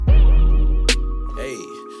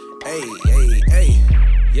Hey,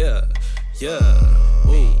 yeah,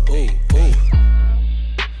 ooh, ooh.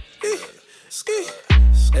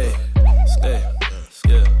 Hey,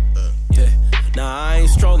 yeah. Now I ain't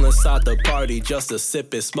strolling inside the party just to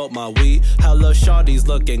sip and smoke my weed. Hella shawty's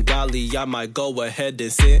looking golly, I might go ahead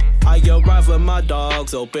and sit. I arrive with my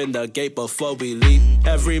dogs, open the gate before we leave.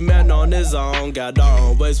 Every man on his own, got our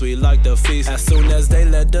own ways we like to feast. As soon as they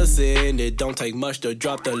let us in, it don't take much to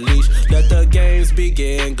drop the leash. Let the games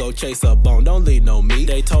begin, go chase a bone, don't leave no meat.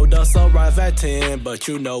 They told us arrive at 10, but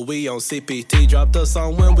you know we on CPT. Drop the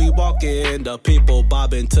song when we walk in, the people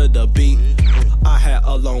bobbing to the beat. I had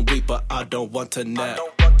a long week, but I don't want to nap.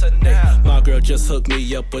 Hey, my girl just hooked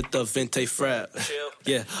me up with the Vente frap.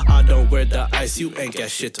 Yeah, I don't wear the ice, you ain't got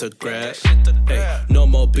shit to grab. Hey, no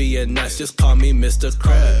more being nice, just call me Mr.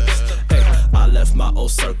 Krabs. Hey, I left my old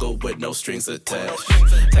circle with no strings attached.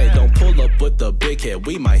 Hey, don't pull up with the big head,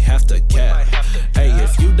 we might have to cap. Hey,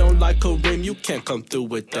 if you don't like KvreeM, you can't come through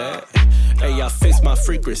with that. Hey, I fix my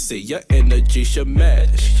frequency, your energy should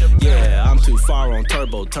match. Yeah, I'm too far on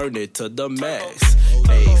turbo, turn it to the max.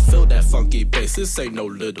 Hey, feel that funky bass, this ain't no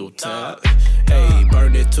little tap. Hey,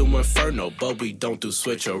 burn it to inferno, but we don't do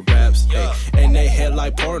switcher raps. Hey, and they head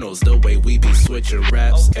like pornos, the way we be switching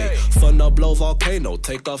raps. Hey, fun to blow volcano,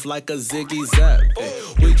 take off like a Ziggy Zap. Hey,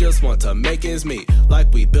 we just want to make ends meet,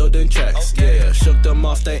 like we building tracks. Yeah, shook them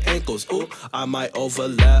off their ankles, ooh, I might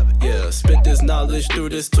overlap. Yeah, spit this knowledge through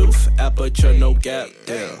this tooth, aperture, no gap,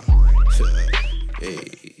 damn.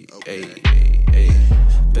 Hey,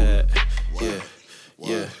 bad,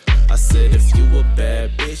 yeah. I said if you a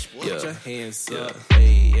bad bitch, put your hands up.